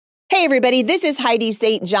Hey, everybody, this is Heidi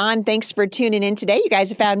St. John. Thanks for tuning in today. You guys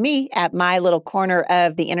have found me at my little corner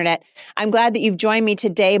of the internet. I'm glad that you've joined me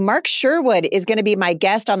today. Mark Sherwood is going to be my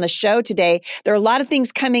guest on the show today. There are a lot of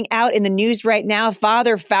things coming out in the news right now.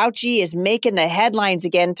 Father Fauci is making the headlines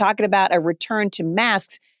again, talking about a return to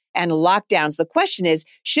masks and lockdowns. The question is,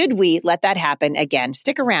 should we let that happen again?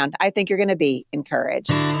 Stick around. I think you're going to be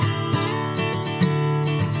encouraged.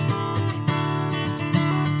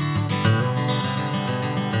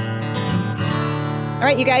 All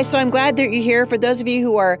right, you guys, so I'm glad that you're here. For those of you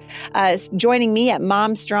who are joining me at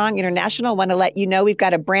Mom Strong International, I want to let you know we've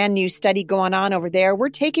got a brand new study going on over there. We're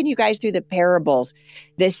taking you guys through the parables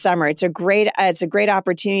this summer. It's a great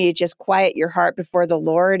opportunity to just quiet your heart before the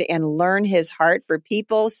Lord and learn his heart for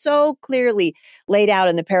people, so clearly laid out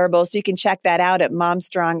in the parables. So you can check that out at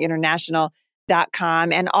momstronginternational.com.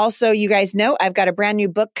 And also, you guys know I've got a brand new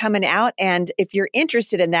book coming out. And if you're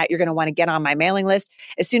interested in that, you're going to want to get on my mailing list.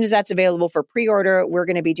 As soon as that's available for pre-order, we're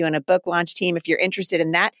going to be doing a book launch team. If you're interested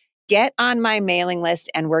in that, get on my mailing list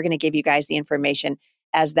and we're going to give you guys the information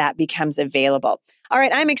as that becomes available. All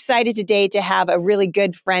right, I'm excited today to have a really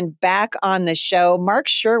good friend back on the show. Mark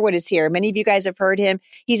Sherwood is here. Many of you guys have heard him.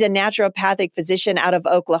 He's a naturopathic physician out of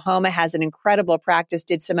Oklahoma, has an incredible practice,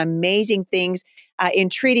 did some amazing things in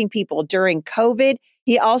treating people during COVID.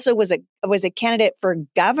 He also was a candidate for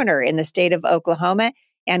governor in the state of Oklahoma.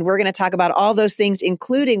 And we're going to talk about all those things,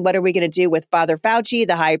 including what are we going to do with Father Fauci,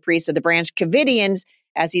 the high priest of the Branch Covidians,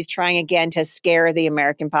 as he's trying again to scare the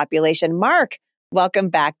American population. Mark, welcome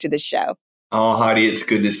back to the show. Oh, Heidi, it's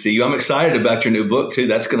good to see you. I'm excited about your new book, too.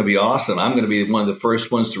 That's going to be awesome. I'm going to be one of the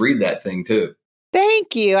first ones to read that thing, too.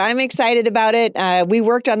 Thank you. I'm excited about it. We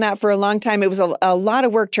worked on that for a long time. It was a lot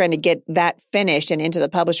of work trying to get that finished and into the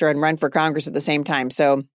publisher and run for Congress at the same time.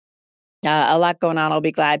 So a lot going on. I'll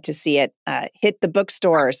be glad to see it hit the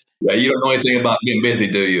bookstores. Yeah, you don't know anything about being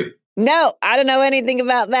busy, do you? No, I don't know anything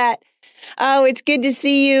about that. Oh, it's good to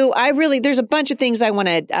see you. There's a bunch of things I want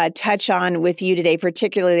to touch on with you today,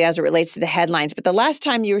 particularly as it relates to the headlines. But the last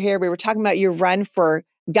time you were here, we were talking about your run for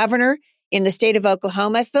governor in the state of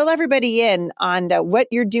Oklahoma. Fill everybody in on what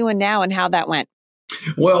you're doing now and how that went.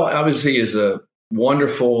 Well, obviously, it's a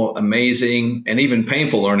wonderful, amazing, and even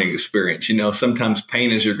painful learning experience. You know, sometimes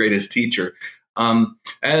pain is your greatest teacher.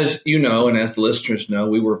 As you know, and as the listeners know,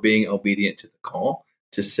 we were being obedient to the call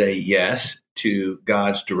to say yes to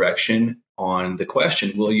God's direction on the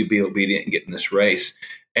question, will you be obedient and get in this race?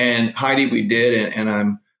 And Heidi, we did. And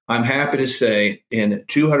I'm happy to say in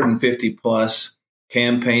 250 plus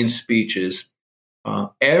campaign speeches,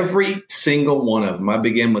 every single one of them, I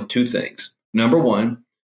begin with two things. Number one,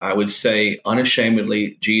 I would say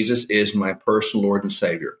unashamedly, Jesus is my personal Lord and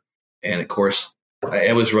Savior. And of course,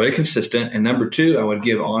 it was really consistent. And number two, I would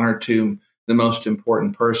give honor to the most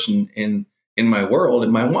important person in my world,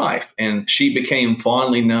 and my wife. And she became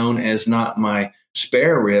fondly known as not my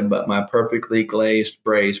spare rib, but my perfectly glazed,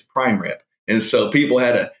 braised prime rib. And so people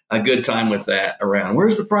had a good time with that around.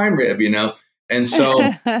 Where's the prime rib, you know? And so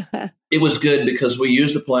it was good because we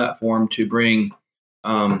used the platform to bring,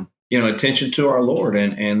 attention to our Lord.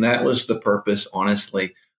 And that was the purpose,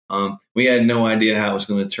 honestly. We had no idea how it was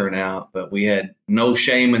going to turn out, but we had no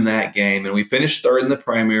shame in that game. And we finished third in the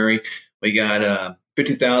primary. We got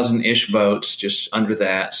 50,000-ish votes, just under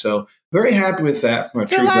that. So very happy with that.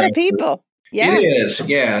 It's a lot of people. Yeah. It is.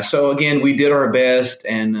 Yeah. So again, we did our best,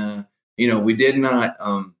 and, we did not,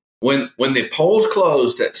 when the polls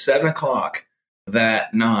closed at 7:00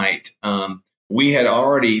 that night, we had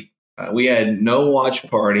already, we had no watch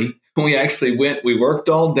party. We actually we worked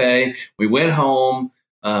all day. We went home,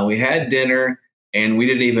 we had dinner, and we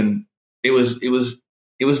didn't even, it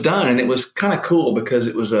was done. And it was kind of cool because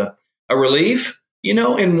it was a relief,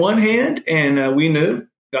 in one hand, and we knew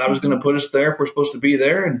God was going to put us there if we're supposed to be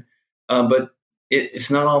there. And but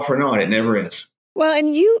it's not all for naught. It never is. Well,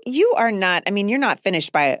 and you are not. I mean, you're not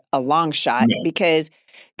finished by a long shot, no, because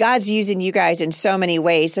God's using you guys in so many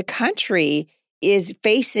ways. The country is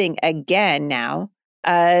facing again now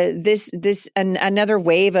another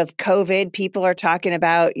wave of COVID. People are talking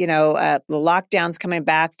about, the lockdowns coming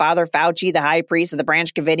back. Father Fauci, the high priest of the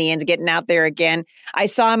Branch Covidians, getting out there again. I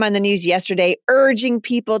saw him on the news yesterday urging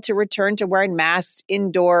people to return to wearing masks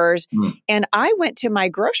indoors. And I went to my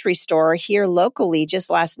grocery store here locally just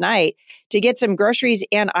last night to get some groceries.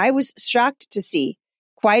 And I was shocked to see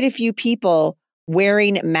quite a few people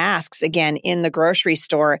wearing masks again in the grocery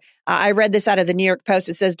store. I read this out of the New York Post.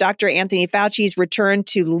 It says Dr. Anthony Fauci's return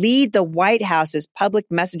to lead the White House's public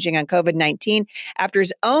messaging on COVID-19 after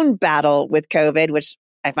his own battle with COVID, which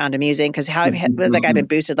I found amusing because it was like I've been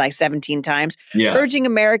boosted like 17 times, urging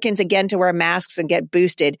Americans again to wear masks and get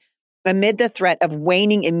boosted. amid the threat of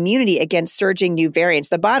waning immunity against surging new variants.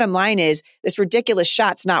 The bottom line is this ridiculous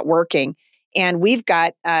shot's not working. And we've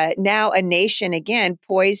got now a nation, again,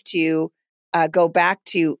 poised to go back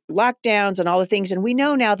to lockdowns and all the things. And we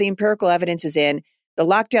know now the empirical evidence is in. The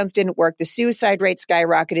lockdowns didn't work. The suicide rate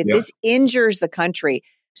skyrocketed. Yeah. This injures the country.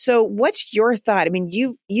 So what's your thought? I mean,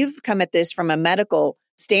 you've come at this from a medical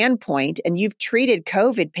standpoint and you've treated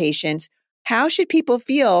COVID patients. How should people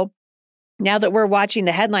feel now that we're watching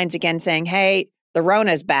the headlines again saying, hey, the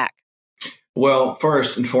Rona's back? Well,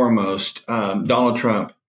 first and foremost, Donald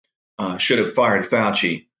Trump should have fired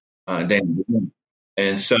Fauci.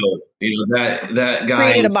 And so, that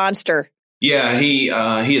guy created a monster. Yeah, he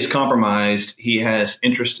is compromised. He has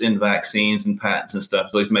interest in vaccines and patents and stuff,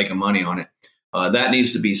 so he's making money on it. That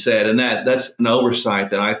needs to be said, and that's an oversight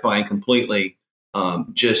that I find completely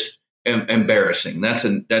just embarrassing.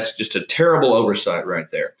 That's just a terrible oversight right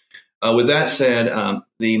there. With that said,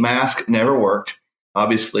 the mask never worked.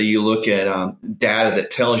 Obviously, you look at data that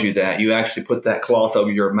tells you that you actually put that cloth over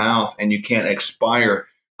your mouth and you can't expire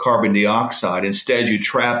carbon dioxide. Instead, you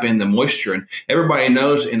trap in the moisture. And everybody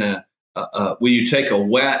knows when you take a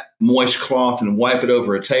wet, moist cloth and wipe it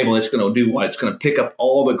over a table, it's going to do what? It's going to pick up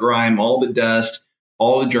all the grime, all the dust,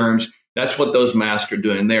 all the germs. That's what those masks are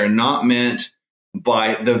doing. They are not meant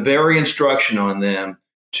by the very instruction on them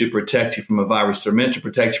to protect you from a virus. They're meant to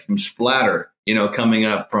protect you from splatter, coming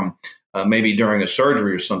up from maybe during a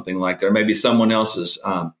surgery or something like that, or maybe someone else's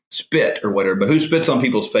spit or whatever. But who spits on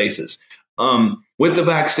people's faces? With the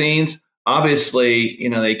vaccines, obviously,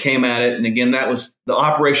 they came at it. And again, that was the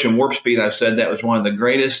Operation Warp Speed. I've said that was one of the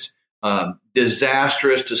greatest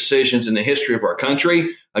disastrous decisions in the history of our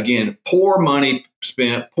country. Again, poor money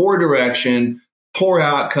spent, poor direction, poor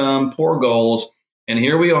outcome, poor goals. And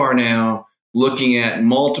here we are now looking at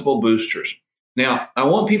multiple boosters. Now, I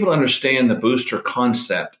want people to understand the booster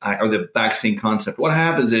concept or the vaccine concept. What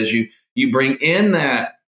happens is you bring in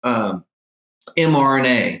that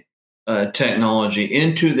mRNA technology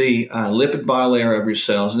into the lipid bilayer of your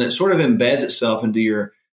cells, and it sort of embeds itself into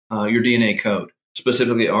your DNA code,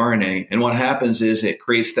 specifically RNA. And what happens is it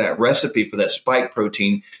creates that recipe for that spike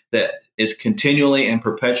protein that is continually and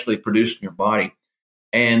perpetually produced in your body.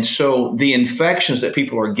 And so the infections that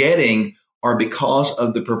people are getting are because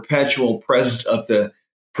of the perpetual presence of the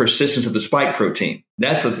persistence of the spike protein.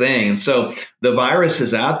 That's the thing. And so the virus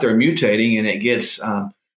is out there mutating, and it gets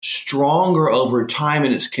stronger over time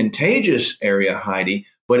in its contagious area, Heidi,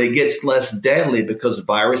 but it gets less deadly because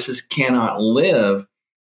viruses cannot live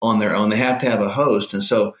on their own. They have to have a host. And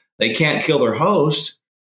so they can't kill their host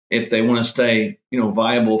if they want to stay,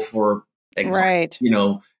 viable for, right.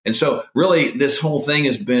 And so really this whole thing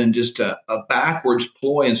has been just a backwards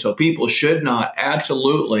ploy. And so people should not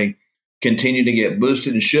absolutely continue to get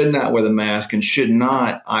boosted and should not wear the mask and should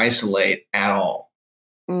not isolate at all.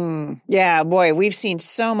 Yeah, boy, we've seen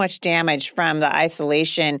so much damage from the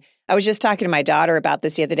isolation. I was just talking to my daughter about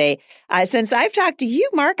this the other day. Since I've talked to you,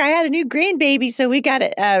 Mark, I had a new grandbaby. So we got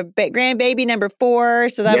a grandbaby number 4.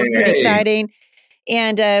 So that was pretty exciting.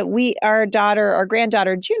 And our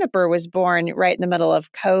granddaughter Juniper was born right in the middle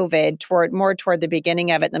of COVID, toward the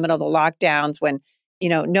beginning of it, in the middle of the lockdowns when,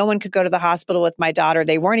 no one could go to the hospital with my daughter.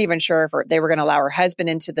 They weren't even sure if they were going to allow her husband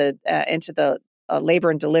into the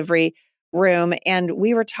labor and delivery room. And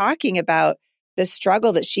we were talking about the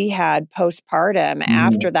struggle that she had postpartum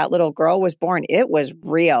after that little girl was born. It was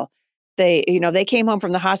real. They came home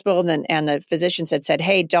from the hospital and the physicians had said,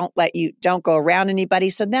 hey, don't go around anybody.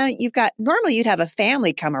 So now normally you'd have a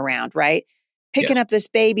family come around, right? Picking up this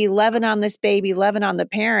baby, loving on this baby, loving on the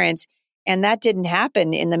parents. And that didn't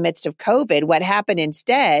happen in the midst of COVID. What happened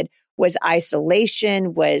instead was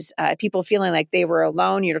isolation, was people feeling like they were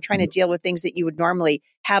alone, trying to deal with things that you would normally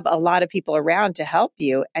have a lot of people around to help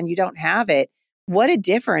you, and you don't have it. What a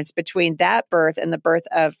difference between that birth and the birth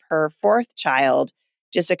of her 4th child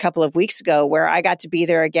just a couple of weeks ago, where I got to be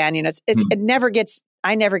there again. I never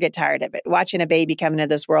get tired of it. Watching a baby come into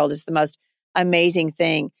this world is the most amazing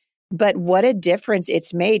thing. But what a difference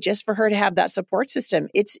it's made just for her to have that support system.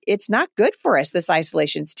 It's not good for us, this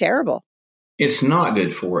isolation. It's terrible. It's not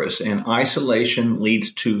good for us. And isolation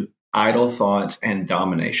leads to idle thoughts and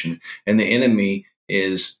domination. And the enemy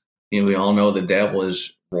is, we all know the devil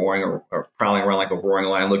is roaring or prowling around like a roaring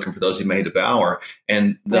lion looking for those he may devour.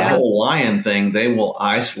 And the whole lion thing, they will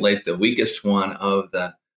isolate the weakest one of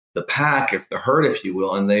the pack, the herd, if you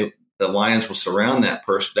will. And the lions will surround that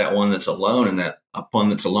person, that one that's alone, and that one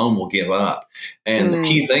that's alone will give up. And the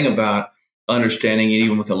key thing about understanding,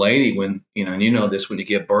 even with a lady, when, and you know this, when you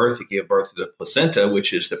give birth to the placenta,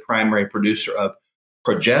 which is the primary producer of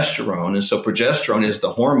progesterone. And so progesterone is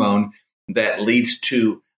the hormone that leads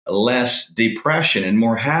to less depression and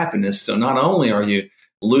more happiness. So not only are you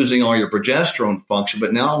losing all your progesterone function,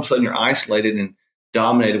 but now all of a sudden you're isolated and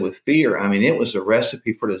dominated with fear. I mean, it was a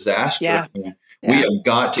recipe for disaster. Yeah. We have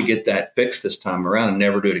got to get that fixed this time around and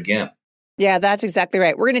never do it again. Yeah, that's exactly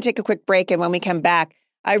right. We're going to take a quick break. And when we come back,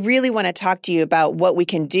 I really want to talk to you about what we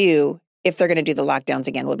can do if they're going to do the lockdowns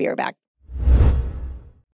again. We'll be right back.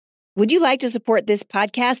 Would you like to support this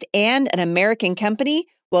podcast and an American company?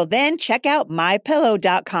 Well, then check out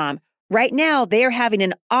MyPillow.com. Right now, they are having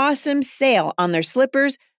an awesome sale on their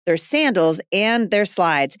slippers, their sandals, and their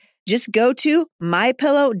slides. Just go to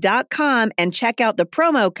MyPillow.com and check out the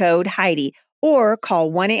promo code Heidi or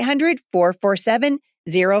call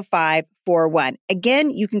 1-800-447-0541.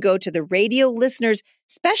 Again, you can go to the radio listeners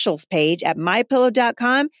specials page at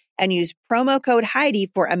MyPillow.com and use promo code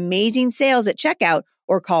Heidi for amazing sales at checkout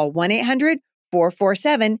or call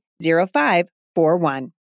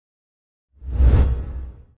 1-800-447-0541.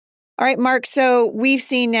 All right, Mark. So we've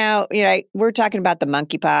seen now, we're talking about the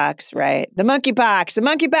monkeypox, right? The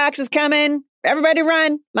monkeypox is coming. Everybody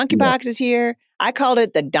run. Monkeypox is here. I called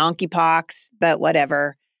it the donkeypox, but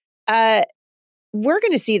whatever. We're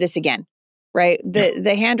going to see this again, right?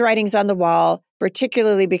 The handwriting's on the wall,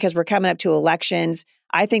 particularly because we're coming up to elections.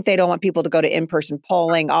 I think they don't want people to go to in-person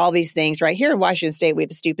polling, all these things, right? Here in Washington State, we have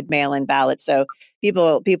the stupid mail-in ballot. So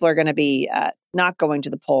people are going to be not going to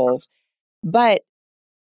the polls. But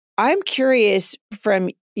I'm curious from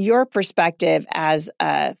your perspective as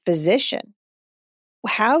a physician,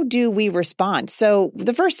 how do we respond? So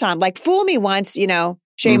the first time, like fool me once,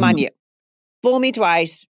 shame on you. Fool me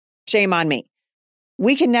twice, shame on me.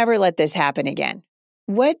 We can never let this happen again.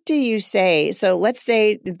 What do you say? So let's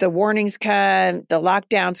say the warnings come, the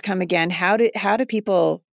lockdowns come again. How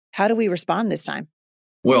do we respond this time?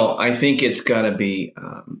 Well, I think it's got to be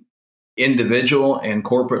individual and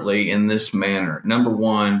corporately in this manner. Number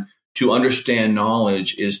one, to understand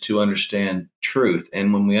knowledge is to understand truth.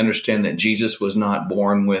 And when we understand that Jesus was not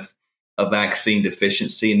born with a vaccine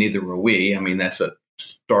deficiency, neither were we. I mean, that's a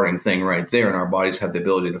starting thing right there. And our bodies have the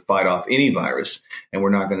ability to fight off any virus. And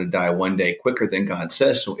we're not going to die one day quicker than God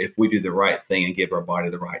says. So if we do the right thing and give our body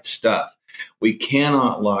the right stuff, we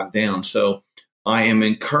cannot lock down. So I am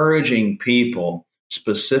encouraging people,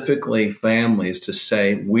 specifically families, to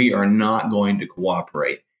say we are not going to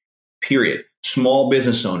cooperate, period. Small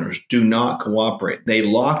business owners do not cooperate. They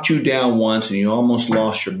locked you down once and you almost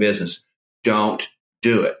lost your business. Don't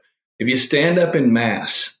do it. If you stand up in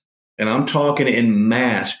mass, and I'm talking in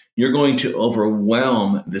mass, you're going to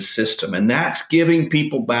overwhelm the system. And that's giving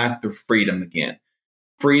people back their freedom again.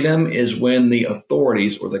 Freedom is when the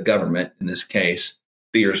authorities, or the government in this case,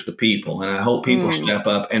 fears the people. And I hope people step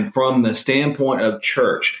up. And from the standpoint of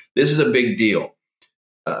church, this is a big deal.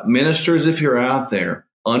 Ministers, if you're out there,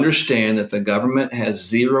 understand that the government has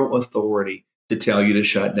zero authority to tell you to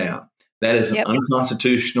shut down. That is an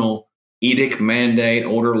unconstitutional edict, mandate,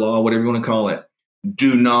 order, law, whatever you want to call it.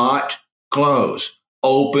 Do not close.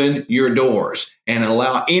 Open your doors and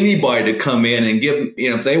allow anybody to come in and give,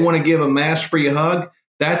 if they want to give a mask-free hug,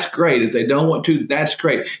 that's great. If they don't want to, that's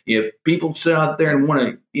great. If people sit out there and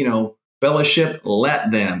want to, fellowship,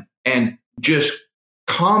 let them. And just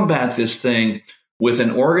combat this thing with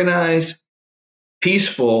an organized,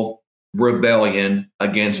 peaceful rebellion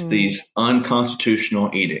against these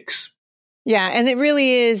unconstitutional edicts. Yeah, and it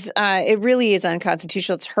really is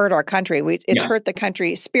unconstitutional. It's hurt our country. It's hurt the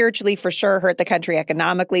country spiritually, for sure, hurt the country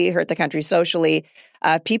economically, hurt the country socially.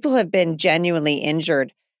 People have been genuinely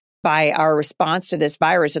injured by our response to this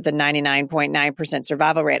virus at the 99.9%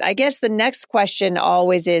 survival rate. I guess the next question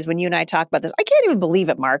always is, when you and I talk about this, I can't even believe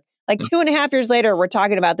it, Mark. Like 2.5 years later, we're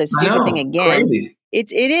talking about this stupid thing again. Crazy.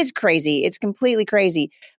 It is crazy. It's completely crazy.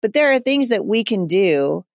 But there are things that we can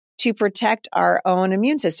do to protect our own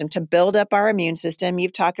immune system, to build up our immune system.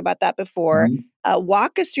 You've talked about that before.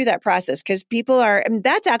 Walk us through that process, because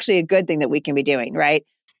that's actually a good thing that we can be doing, right?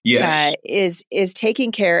 Yes. Is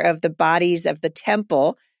taking care of the bodies of the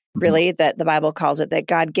temple, really, that the Bible calls it, that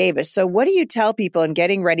God gave us. So what do you tell people in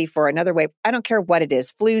getting ready for another wave? I don't care what it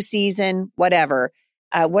is, flu season, whatever.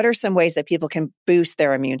 What are some ways that people can boost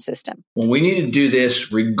their immune system? Well, we need to do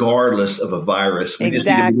this regardless of a virus. We just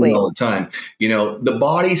need to do it all the time. The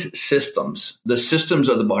body's systems, the systems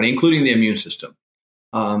of the body, including the immune system,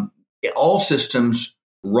 all systems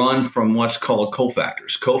run from what's called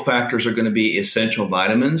cofactors. Cofactors are going to be essential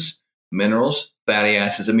vitamins, minerals, fatty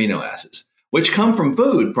acids, amino acids, which come from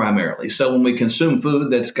food primarily. So when we consume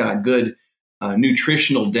food that's got good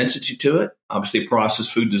nutritional density to it, obviously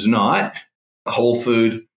processed food does not. Whole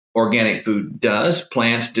food, organic food does.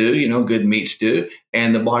 Plants do, good meats do.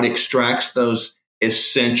 And the body extracts those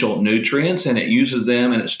essential nutrients, and it uses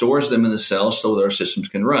them and it stores them in the cells so that our systems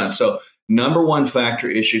can run. So number one factor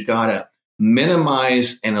is you got to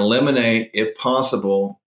minimize and eliminate, if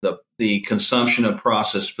possible, the consumption of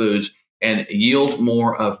processed foods and yield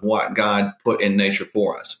more of what God put in nature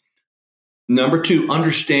for us. Number two,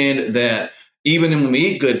 understand that even when we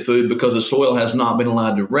eat good food, because the soil has not been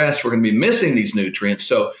allowed to rest, we're going to be missing these nutrients.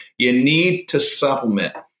 So you need to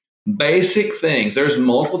supplement. Basic things. There's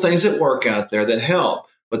multiple things that work out there that help,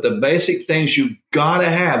 but the basic things you got to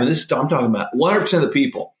have, and this I'm talking about 100% of the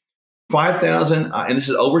people, 5,000, and this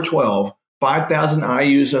is over 12, 5,000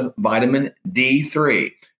 IUs of vitamin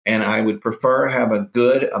D3. And I would prefer have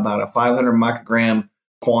about a 500 microgram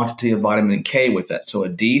quantity of vitamin K with that. So a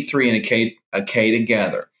D3 and a K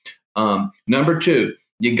together. Number two,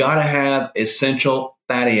 you got to have essential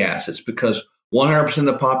fatty acids because 100% of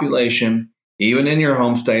the population, even in your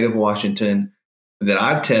home state of Washington, that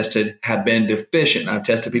I've tested have been deficient. I've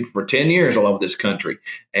tested people for 10 years all over this country,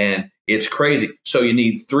 and it's crazy. So you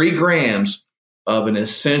need 3 grams of an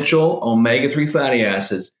essential omega-3 fatty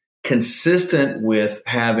acids consistent with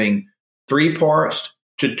having 3 parts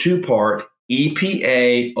to 2 part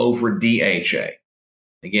EPA over DHA.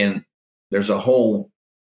 Again, there's a whole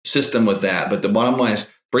system with that, but the bottom line is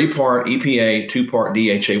 3 part EPA, 2 part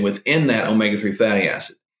DHA within that omega-3 fatty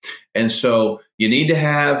acid. And so you need to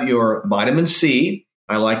have your vitamin C.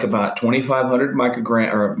 I like about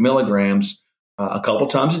 2,500 milligrams a couple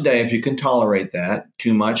times a day if you can tolerate that.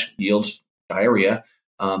 Too much yields diarrhea.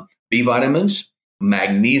 B vitamins,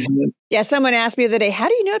 magnesium. Yeah, someone asked me the other day, how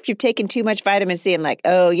do you know if you've taken too much vitamin C? I'm like,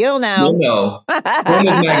 oh, you'll know. You'll know. And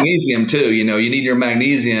with magnesium too. You need your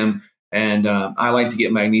magnesium. And I like to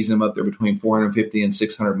get magnesium up there between 450 and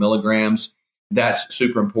 600 milligrams. That's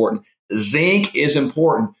super important. Zinc is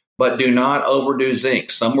important, but do not overdo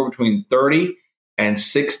zinc. Somewhere between 30 and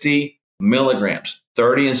 60 milligrams.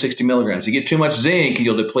 30 and 60 milligrams. You get too much zinc,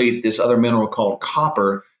 you'll deplete this other mineral called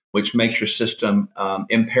copper, which makes your system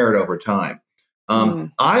impaired over time.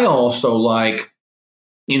 I also like,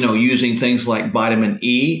 using things like vitamin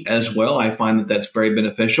E as well. I find that that's very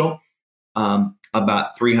beneficial.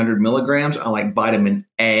 About 300 milligrams. I like vitamin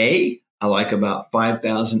A. I like about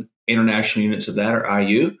 5,000 international units of that, or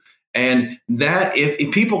IU. And that,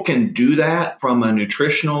 if people can do that from a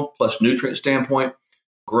nutritional plus nutrient standpoint,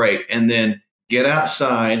 great. And then get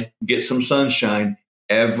outside, get some sunshine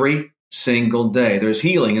every single day. There's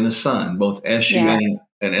healing in the sun, both SUN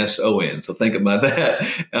and SON. So think about that.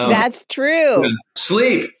 That's true.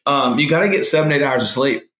 Sleep. You got to get 7 to 8 hours of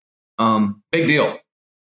sleep. Big deal.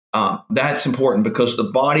 That's important because the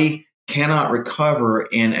body cannot recover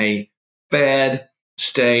in a fed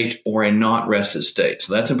state or a not rested state.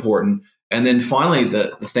 So that's important. And then finally,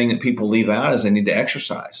 the thing that people leave out is they need to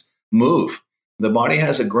exercise, move. The body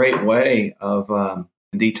has a great way of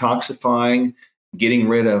detoxifying, getting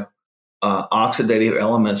rid of oxidative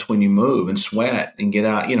elements when you move and sweat and get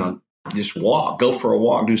out, just walk, go for a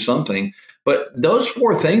walk, do something. But those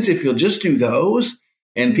 4 things, if you'll just do those,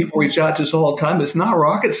 and people reach out to us all the time, it's not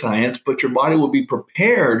rocket science, but your body will be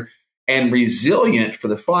prepared and resilient for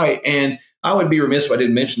the fight. And I would be remiss if I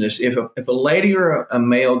didn't mention this. If a lady or a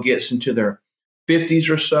male gets into their 50s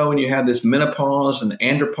or so and you have this menopause and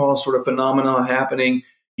andropause sort of phenomena happening,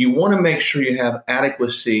 you want to make sure you have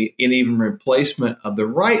adequacy in even replacement of the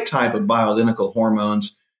right type of bioidentical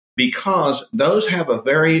hormones, because those have a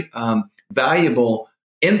very valuable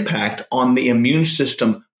impact on the immune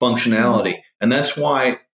system functionality. And that's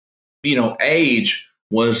why, age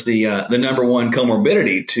was the number one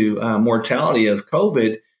comorbidity to mortality of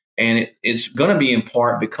COVID. And it's going to be in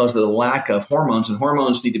part because of the lack of hormones, and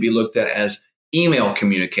hormones need to be looked at as email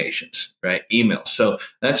communications, right? Email. So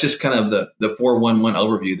that's just kind of the 411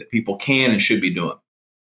 overview that people can and should be doing.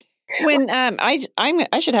 When I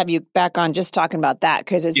should have you back on just talking about that,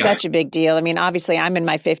 because it's such a big deal. I mean, obviously, I'm in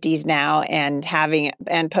my 50s now and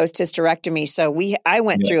post hysterectomy, so I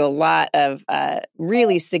went through a lot of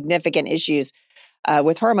really significant issues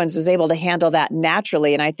with hormones. Was able to handle that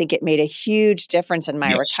naturally, and I think it made a huge difference in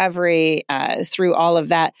my recovery through all of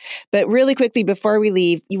that. But really quickly before we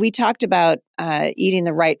leave, we talked about eating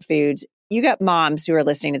the right foods. You got moms who are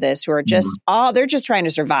listening to this who are just they're just trying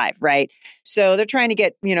to survive, right? So they're trying to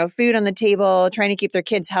get, food on the table, trying to keep their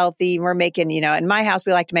kids healthy. We're making, in my house,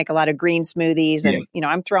 we like to make a lot of green smoothies and,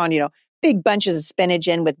 I'm throwing, big bunches of spinach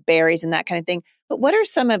in with berries and that kind of thing. But what are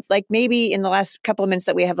some of, like, maybe in the last couple of minutes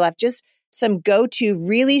that we have left, just some go-to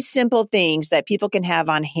really simple things that people can have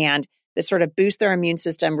on hand that sort of boost their immune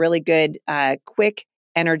system, really good, quick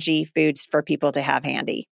energy foods for people to have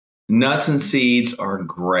handy? Nuts and seeds are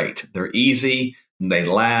great. They're easy, they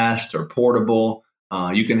last, they're portable.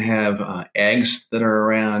 You can have eggs that are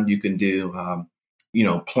around. You can do,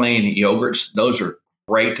 plain yogurts. Those are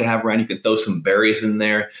great to have around. You can throw some berries in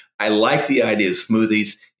there. I like the idea of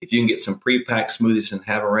smoothies. If you can get some pre-packed smoothies and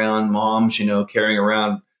have around, moms, carrying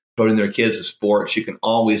around, putting their kids to sports, you can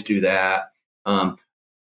always do that.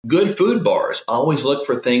 Good food bars. Always look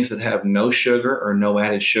for things that have no sugar or no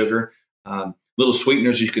added sugar. Little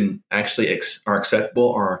sweeteners you can actually are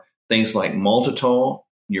acceptable are things like maltitol,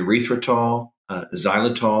 erythritol,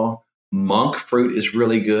 xylitol. Monk fruit is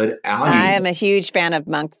really good. I am a huge fan of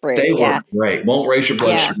monk fruit. They work great. Won't raise your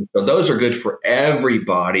blood sugar. So those are good for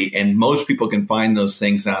everybody. And most people can find those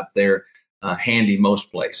things out there handy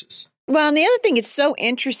most places. Well, and the other thing, it's so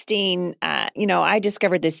interesting. I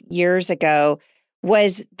discovered this years ago,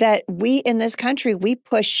 was that we in this country, we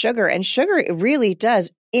push sugar, and sugar really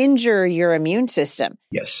does injure your immune system.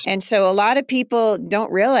 Yes. And so a lot of people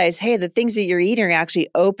don't realize, hey, the things that you're eating are actually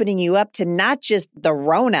opening you up to not just the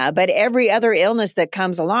Rona, but every other illness that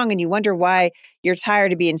comes along. And you wonder why you're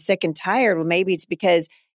tired of being sick and tired. Well, maybe it's because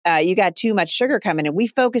you got too much sugar coming in. We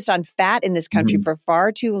focused on fat in this country for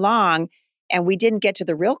far too long, and we didn't get to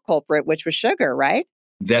the real culprit, which was sugar, right?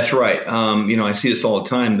 That's right. I see this all the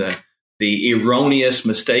time, the erroneous,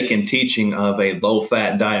 mistaken teaching of a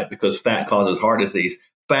low-fat diet because fat causes heart disease.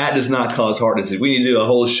 Fat does not cause heart disease. We need to do a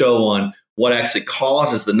whole show on what actually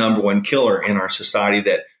causes the number one killer in our society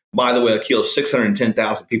that, by the way, kills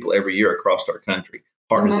 610,000 people every year across our country,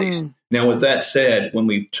 heart disease. Now, with that said, when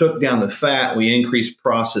we took down the fat, we increased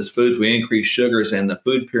processed foods, we increased sugars, and the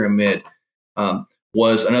food pyramid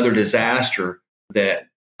was another disaster that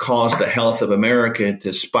caused the health of America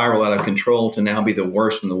to spiral out of control to now be the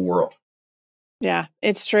worst in the world. Yeah,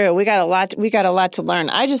 it's true. We got a lot to learn.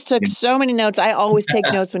 I just took so many notes. I always take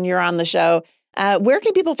notes when you're on the show. Where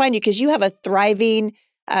can people find you? Because you have a thriving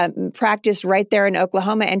practice right there in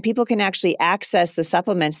Oklahoma, and people can actually access the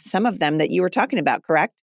supplements, some of them that you were talking about,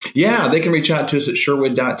 correct? Yeah, they can reach out to us at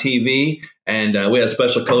Sherwood.tv, and we have a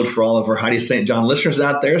special code for all of our Heidi St. John listeners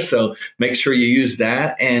out there, so make sure you use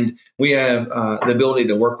that. And we have the ability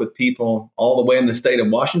to work with people all the way in the state of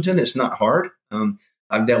Washington. It's not hard.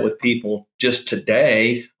 I've dealt with people just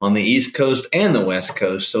today on the East Coast and the West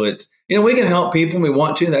Coast. So it's, we can help people when we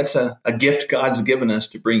want to. That's a gift God's given us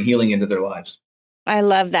to bring healing into their lives. I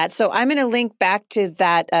love that. So I'm going to link back to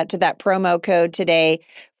that promo code today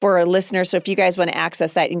for our listeners. So if you guys want to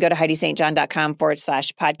access that, you can go to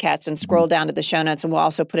HeidiSt.John.com/podcast and scroll down to the show notes, and we'll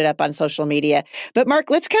also put it up on social media. But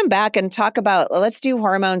Mark, let's come back and talk about, let's do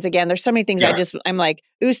hormones again. There's so many things I'm like,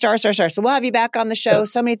 ooh, star. So we'll have you back on the show.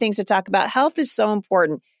 So many things to talk about. Health is so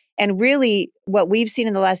important. And really what we've seen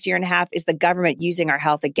in the last year and a half is the government using our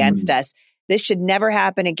health against us. This should never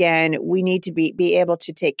happen again. We need to be able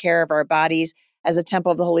to take care of our bodies as a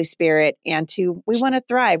temple of the Holy Spirit, and we want to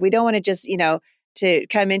thrive. We don't want to just, to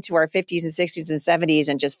come into our 50s and 60s and 70s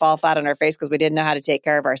and just fall flat on our face because we didn't know how to take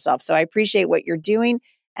care of ourselves. So I appreciate what you're doing.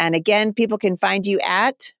 And again, people can find you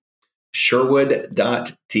at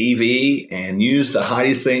Sherwood.tv and use the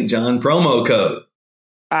Heidi St. John promo code.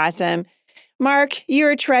 Awesome. Mark, you're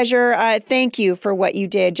a treasure. Thank you for what you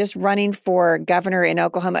did, just running for governor in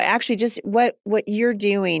Oklahoma. Actually, just what you're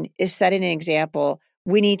doing is setting an example.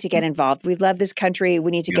 We need to get involved. We love this country. We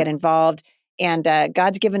need to get involved. And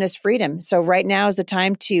God's given us freedom. So right now is the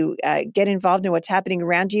time to get involved in what's happening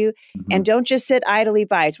around you. And don't just sit idly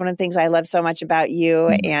by. It's one of the things I love so much about you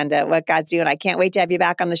and what God's doing. I can't wait to have you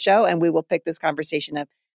back on the show, and we will pick this conversation up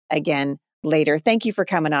again later. Thank you for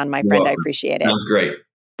coming on, my friend. I appreciate it. Sounds great.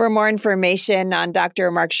 For more information on Dr.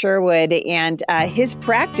 Mark Sherwood and his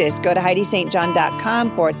practice, go to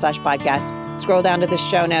HeidiSt.John.com/podcast. Scroll down to the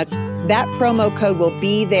show notes. That promo code will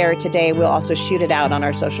be there today. We'll also shoot it out on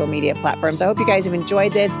our social media platforms. I hope you guys have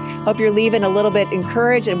enjoyed this. Hope you're leaving a little bit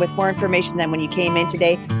encouraged and with more information than when you came in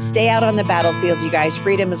today. Stay out on the battlefield, you guys.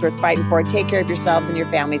 Freedom is worth fighting for. Take care of yourselves and your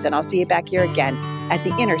families. And I'll see you back here again at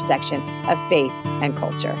the intersection of faith and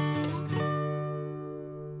culture.